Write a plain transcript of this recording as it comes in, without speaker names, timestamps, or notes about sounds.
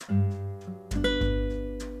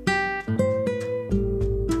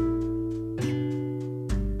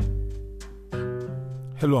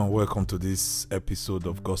Hello and welcome to this episode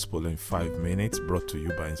of Gospel in 5 Minutes, brought to you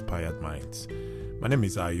by Inspired Minds. My name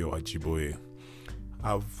is Ayo Ajiboye.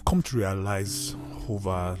 I've come to realize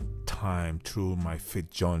over time through my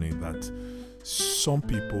faith journey that some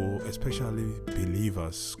people, especially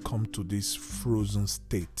believers, come to this frozen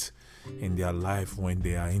state in their life when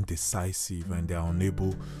they are indecisive and they are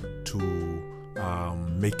unable to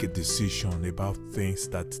make a decision about things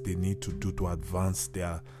that they need to do to advance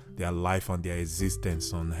their life and their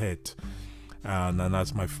existence on earth. And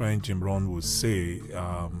as my friend Jim Rohn would say,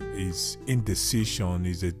 is indecision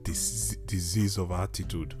is a disease of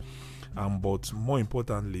attitude. But more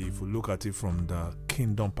importantly, if you look at it from the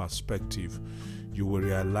kingdom perspective, you will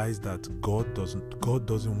realize that God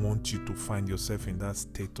doesn't want you to find yourself in that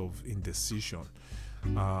state of indecision.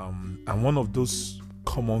 And one of those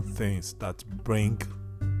common things that bring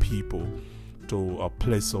people to a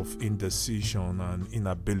place of indecision and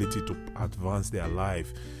inability to advance their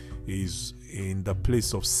life is in the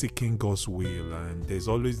place of seeking God's will. And there's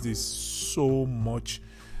always this so much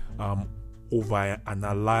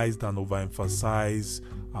over-analyzed and over-emphasized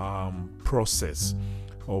process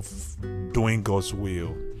of doing God's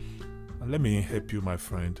will. And let me help you, my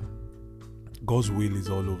friend. God's will is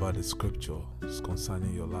all over the scriptures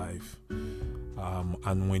concerning your life.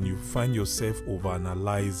 And when you find yourself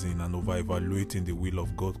over-analyzing and over-evaluating the will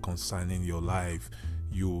of God concerning your life,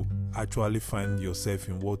 you actually find yourself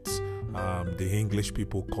in what the English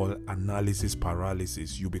people call analysis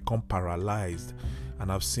paralysis. You become paralyzed.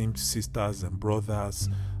 And I've seen sisters and brothers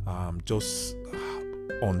just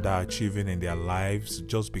underachieving in their lives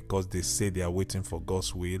just because they say they are waiting for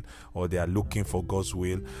God's will or they are looking for God's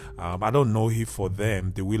will. I don't know if for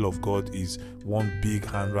them the will of God is one big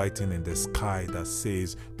handwriting in the sky that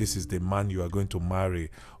says this is the man you are going to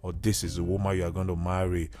marry, or this is the woman you are going to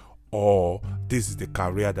marry, or this is the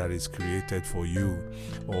career that is created for you,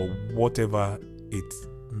 or whatever it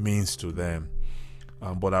means to them.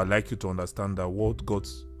 But I'd like you to understand that what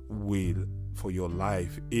God's will for your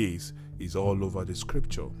life is all over the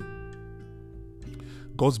scripture.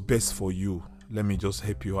 God's best for you, let me just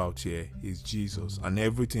help you out here, is Jesus, and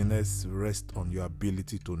everything else rests on your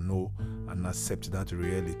ability to know and accept that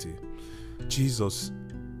reality. Jesus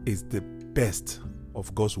is the best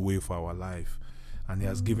of God's will for our life, and He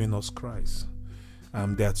has given us Christ.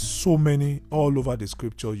 There are so many all over the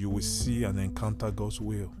scripture you will see and encounter God's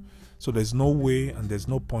will. So there's no way and there's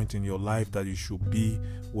no point in your life that you should be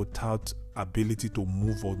without ability to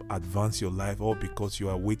move or advance your life, all because you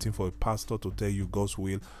are waiting for a pastor to tell you God's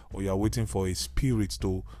will, or you are waiting for a spirit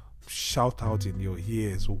to shout out in your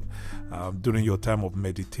ears during your time of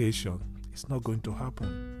meditation. It's not going to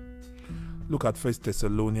happen. Look at 1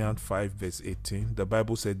 Thessalonians 5 verse 18. The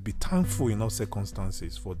Bible said, "Be thankful in all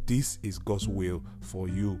circumstances, for this is God's will for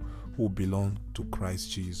you who belong to Christ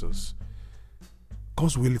Jesus."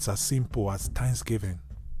 God's will is as simple as thanksgiving.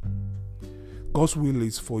 God's will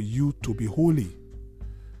is for you to be holy.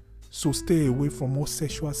 So stay away from all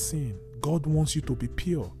sexual sin. God wants you to be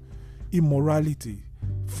pure. Immorality,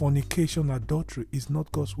 fornication, adultery is not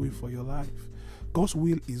God's will for your life. God's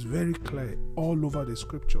will is very clear all over the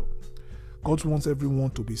scripture. God wants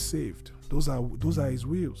everyone to be saved. Those are His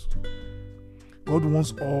wills. God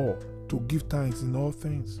wants all to give thanks in all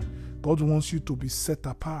things. God wants you to be set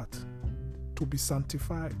apart, to be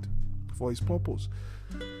sanctified for His purpose.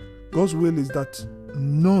 God's will is that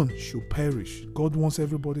none should perish. God wants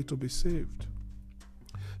everybody to be saved.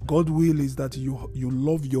 God's will is that you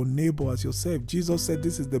love your neighbor as yourself. Jesus said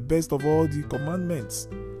this is the best of all the commandments.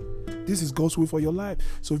 This is God's will for your life.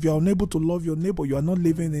 So if you are unable to love your neighbor, you are not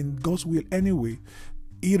living in God's will anyway,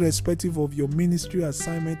 irrespective of your ministry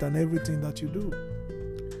assignment and everything that you do.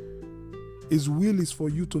 His will is for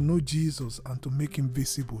you to know Jesus and to make Him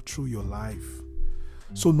visible through your life.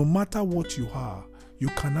 So no matter what you are, you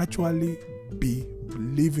can actually be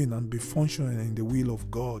living and be functioning in the will of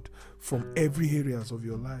God from every areas of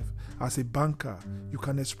your life. As a banker, you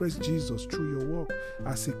can express Jesus through your work.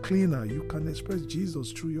 As a cleaner, you can express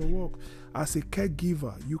Jesus through your work. As a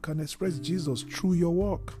caregiver, you can express Jesus through your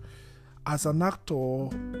work. As an actor,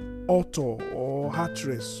 author, or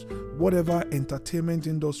actress, whatever entertainment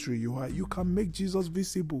industry you are, you can make Jesus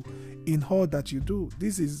visible in all that you do.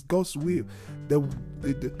 This is God's will.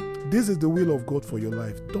 This is the will of God for your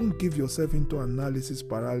life. Don't give yourself into analysis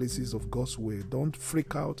paralysis of God's will. Don't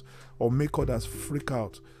freak out or make others freak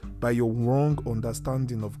out by your wrong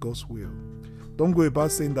understanding of God's will. Don't go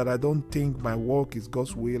about saying that I don't think my work is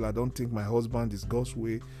God's will. I don't think my husband is God's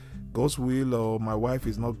will. Or my wife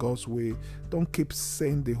is not God's way. Don't keep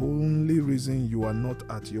saying the only reason you are not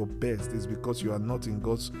at your best is because you are not in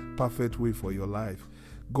God's perfect way for your life.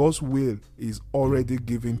 God's will is already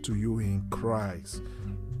given to you in Christ.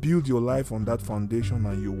 Build your life on that foundation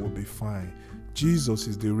and you will be fine. Jesus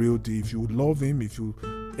is the real deal. If you love him, if you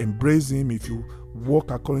embrace him, if you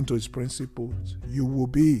walk according to his principles, you will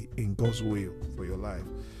be in God's will for your life.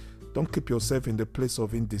 Don't keep yourself in the place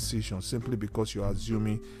of indecision simply because you are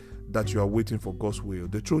assuming that you are waiting for God's will.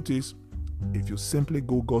 The truth is, if you simply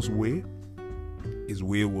go God's way, his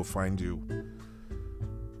will find you.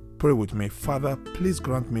 Pray with me. Father, please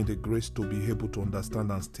grant me the grace to be able to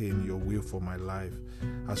understand and stay in your will for my life,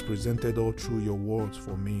 as presented all through your words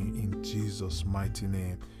for me, in Jesus' mighty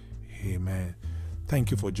name. Amen.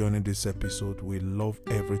 Thank you for joining this episode. We love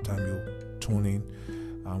every time you tune in,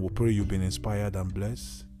 and we pray you've been inspired and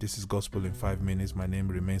blessed. This is Gospel in 5 Minutes. My name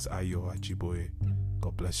remains Ayo Achiboye.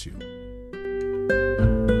 God bless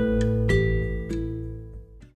you.